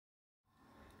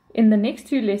In the next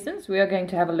two lessons, we are going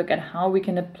to have a look at how we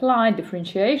can apply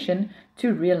differentiation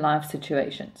to real-life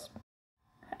situations.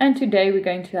 And today we're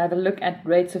going to have a look at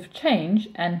rates of change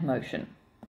and motion.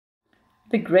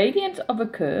 The gradient of a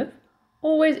curve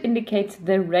always indicates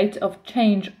the rate of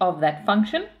change of that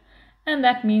function, and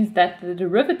that means that the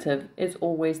derivative is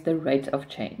always the rate of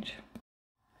change.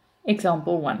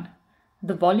 Example 1.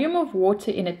 The volume of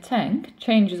water in a tank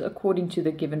changes according to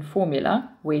the given formula,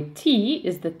 where T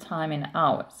is the time in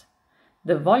hours.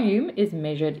 The volume is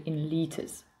measured in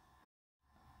liters.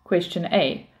 Question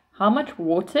A. How much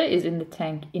water is in the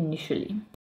tank initially?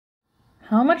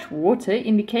 How much water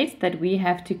indicates that we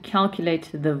have to calculate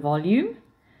the volume,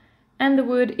 and the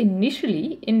word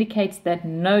initially indicates that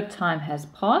no time has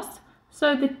passed,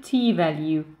 so the T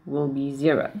value will be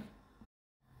 0.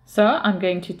 So I'm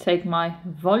going to take my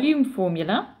volume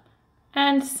formula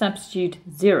and substitute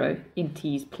 0 in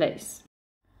T's place.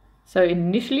 So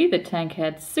initially the tank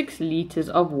had 6 liters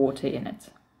of water in it.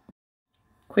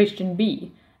 Question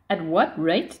B. At what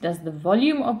rate does the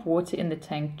volume of water in the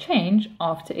tank change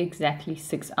after exactly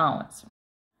 6 hours?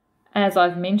 As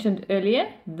I've mentioned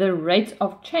earlier, the rate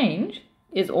of change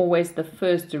is always the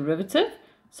first derivative.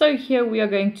 So here we are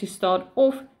going to start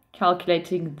off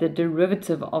calculating the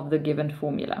derivative of the given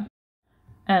formula.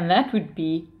 And that would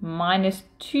be minus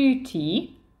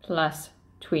 2t plus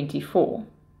 24.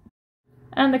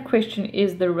 And the question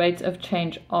is the rate of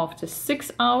change after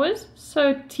 6 hours,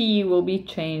 so t will be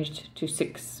changed to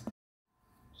 6.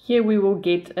 Here we will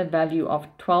get a value of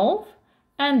 12,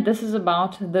 and this is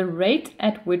about the rate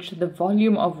at which the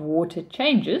volume of water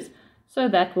changes, so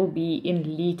that will be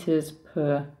in liters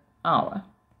per hour.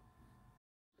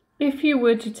 If you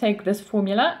were to take this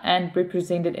formula and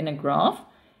represent it in a graph,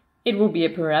 it will be a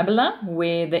parabola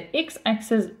where the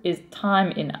x-axis is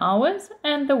time in hours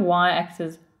and the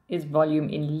y-axis is volume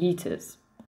in liters.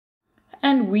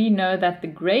 And we know that the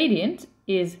gradient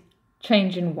is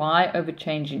change in y over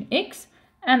change in x,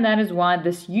 and that is why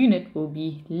this unit will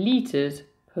be liters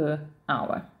per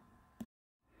hour.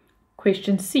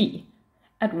 Question C.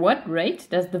 At what rate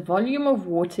does the volume of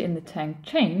water in the tank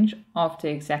change after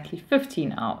exactly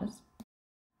 15 hours?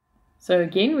 So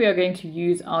again, we are going to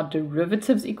use our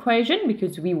derivatives equation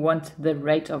because we want the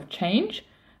rate of change,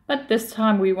 but this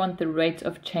time we want the rate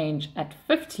of change at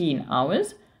 15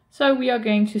 hours, so we are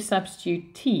going to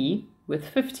substitute t with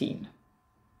 15.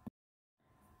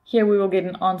 Here we will get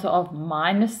an answer of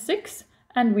minus 6,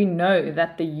 and we know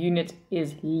that the unit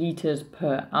is liters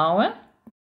per hour.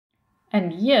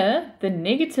 And here, the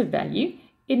negative value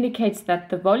indicates that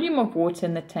the volume of water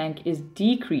in the tank is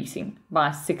decreasing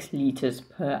by 6 liters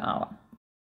per hour.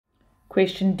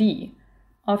 Question D.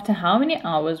 After how many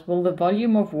hours will the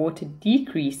volume of water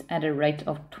decrease at a rate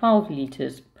of 12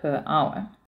 liters per hour?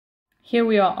 Here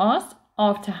we are asked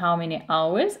after how many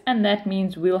hours, and that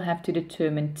means we'll have to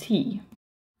determine T.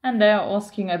 And they are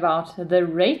asking about the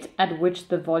rate at which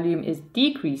the volume is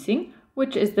decreasing,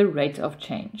 which is the rate of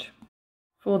change.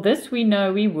 For this, we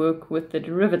know we work with the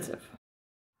derivative.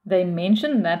 They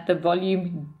mention that the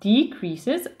volume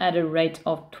decreases at a rate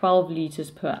of 12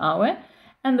 liters per hour,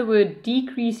 and the word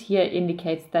decrease here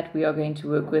indicates that we are going to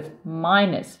work with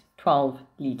minus 12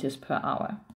 liters per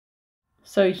hour.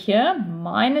 So here,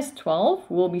 minus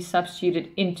 12 will be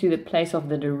substituted into the place of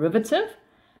the derivative,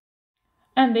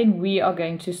 and then we are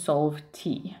going to solve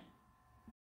t.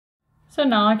 So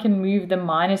now I can move the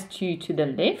minus 2 to the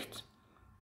left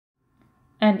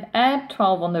and add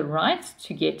 12 on the right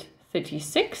to get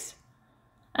 36.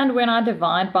 And when I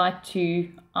divide by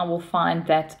 2, I will find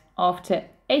that after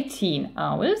 18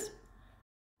 hours,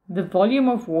 the volume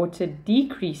of water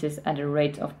decreases at a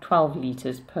rate of 12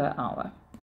 liters per hour.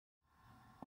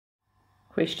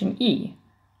 Question E.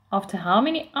 After how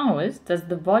many hours does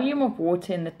the volume of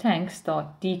water in the tank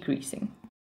start decreasing?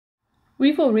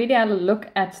 We've already had a look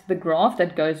at the graph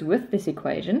that goes with this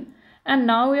equation, and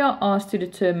now we are asked to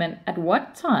determine at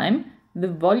what time the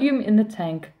volume in the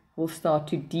tank will start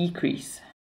to decrease.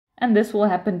 And this will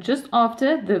happen just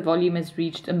after the volume has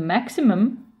reached a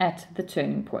maximum at the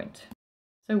turning point.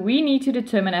 So we need to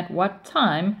determine at what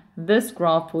time this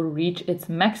graph will reach its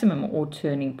maximum or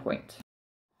turning point.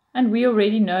 And we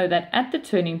already know that at the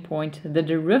turning point, the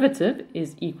derivative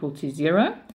is equal to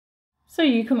 0. So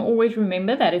you can always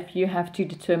remember that if you have to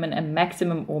determine a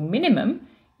maximum or minimum,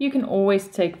 you can always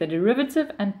take the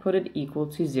derivative and put it equal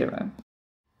to 0.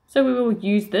 So we will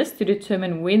use this to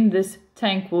determine when this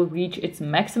tank will reach its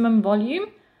maximum volume.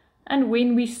 And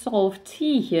when we solve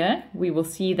t here, we will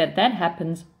see that that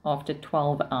happens after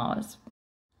 12 hours.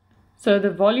 So the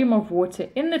volume of water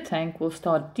in the tank will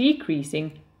start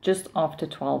decreasing just after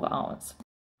 12 hours.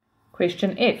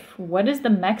 Question F. What is the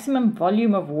maximum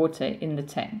volume of water in the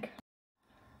tank?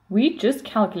 We just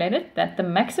calculated that the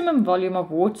maximum volume of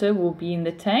water will be in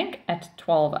the tank at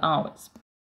 12 hours.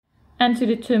 And to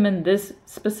determine this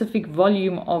specific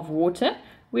volume of water,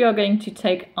 we are going to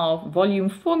take our volume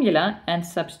formula and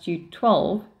substitute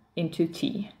 12 into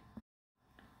T,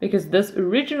 because this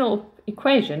original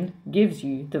equation gives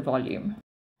you the volume.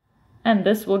 And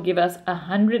this will give us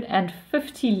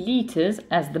 150 liters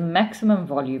as the maximum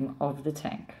volume of the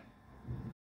tank.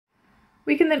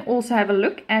 We can then also have a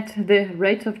look at the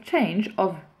rate of change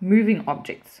of moving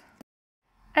objects.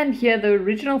 And here the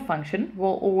original function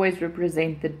will always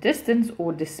represent the distance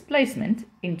or displacement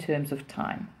in terms of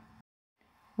time.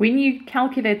 When you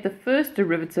calculate the first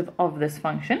derivative of this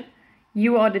function,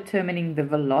 you are determining the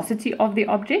velocity of the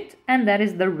object, and that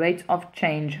is the rate of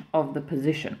change of the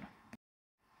position.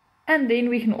 And then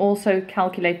we can also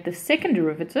calculate the second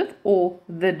derivative, or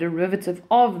the derivative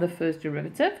of the first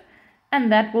derivative,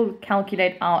 and that will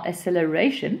calculate our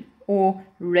acceleration or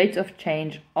rate of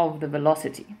change of the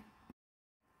velocity.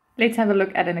 Let's have a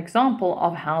look at an example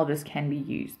of how this can be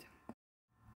used.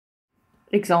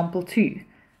 Example 2.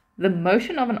 The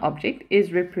motion of an object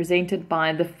is represented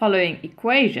by the following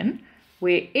equation,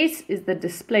 where S is the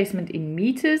displacement in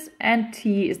meters and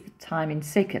T is the time in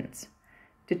seconds.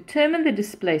 Determine the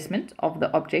displacement of the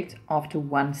object after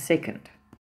 1 second.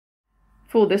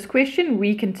 For this question,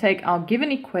 we can take our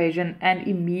given equation and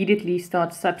immediately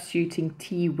start substituting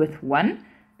T with 1,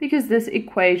 because this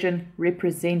equation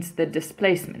represents the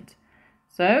displacement.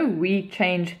 So we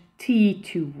change T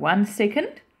to 1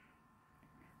 second,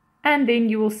 and then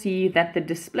you will see that the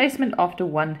displacement after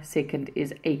 1 second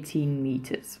is 18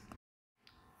 meters.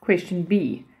 Question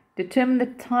B. Determine the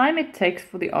time it takes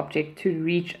for the object to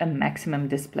reach a maximum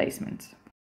displacement.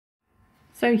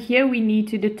 So here we need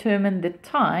to determine the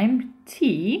time,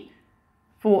 T,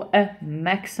 for a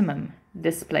maximum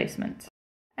displacement.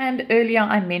 And earlier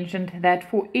I mentioned that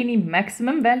for any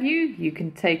maximum value, you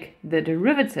can take the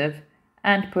derivative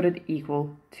and put it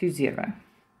equal to 0.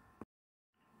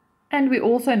 And we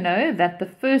also know that the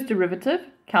first derivative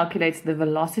calculates the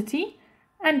velocity,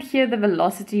 and here the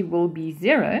velocity will be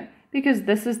 0, because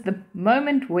this is the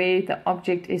moment where the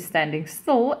object is standing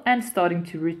still and starting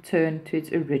to return to its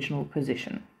original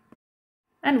position.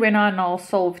 And when I now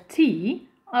solve T,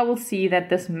 I will see that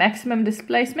this maximum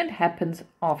displacement happens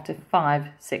after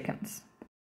 5 seconds.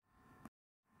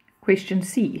 Question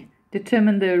C.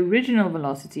 Determine the original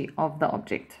velocity of the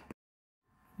object.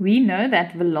 We know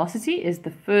that velocity is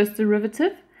the first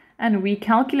derivative, and we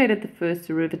calculated the first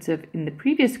derivative in the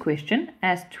previous question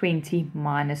as 20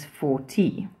 minus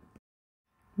 4t.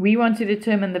 We want to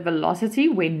determine the velocity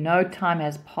when no time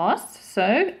has passed,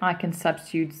 so I can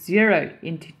substitute 0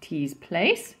 into t's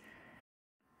place,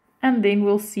 and then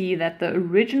we'll see that the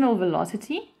original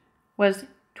velocity was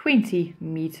 20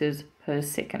 meters per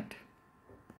second.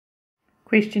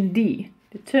 Question D.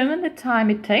 Determine the time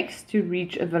it takes to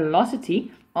reach a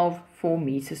velocity of 4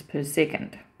 meters per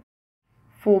second.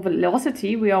 For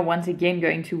velocity, we are once again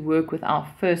going to work with our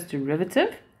first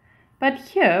derivative, but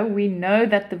here we know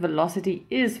that the velocity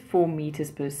is 4 meters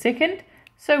per second,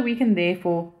 so we can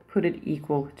therefore put it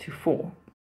equal to 4.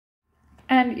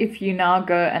 And if you now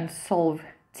go and solve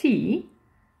t,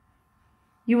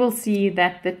 you will see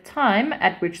that the time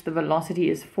at which the velocity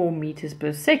is 4 meters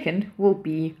per second will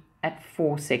be at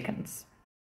 4 seconds.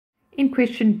 In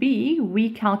question B, we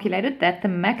calculated that the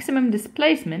maximum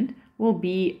displacement will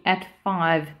be at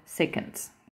 5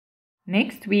 seconds.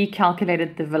 Next, we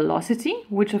calculated the velocity,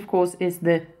 which of course is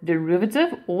the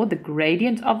derivative or the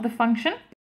gradient of the function.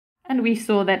 And we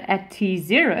saw that at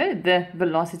t0, the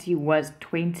velocity was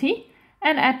 20,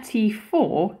 and at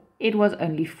t4, it was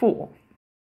only 4.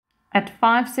 At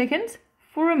 5 seconds,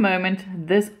 for a moment,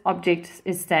 this object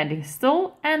is standing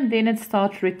still, and then it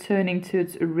starts returning to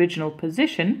its original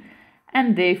position,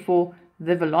 and therefore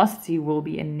the velocity will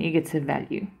be a negative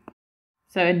value.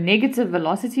 So a negative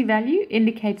velocity value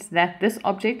indicates that this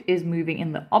object is moving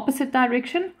in the opposite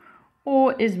direction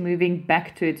or is moving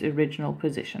back to its original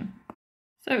position.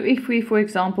 So if we, for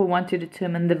example, want to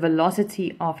determine the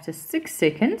velocity after 6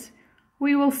 seconds,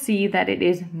 we will see that it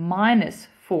is minus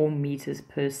 4 meters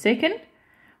per second,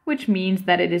 which means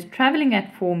that it is traveling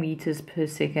at 4 meters per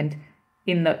second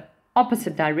in the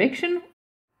opposite direction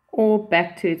or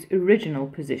back to its original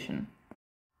position.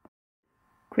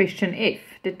 Question F.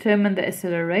 Determine the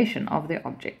acceleration of the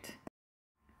object.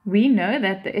 We know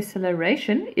that the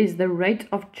acceleration is the rate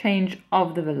of change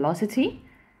of the velocity,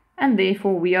 and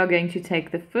therefore we are going to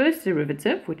take the first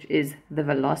derivative, which is the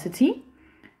velocity,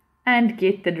 and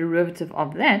get the derivative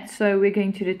of that, so we're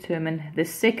going to determine the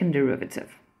second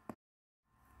derivative.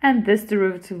 and this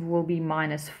derivative will be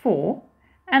minus 4,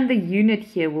 and the unit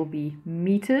here will be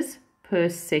meters per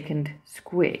second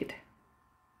squared.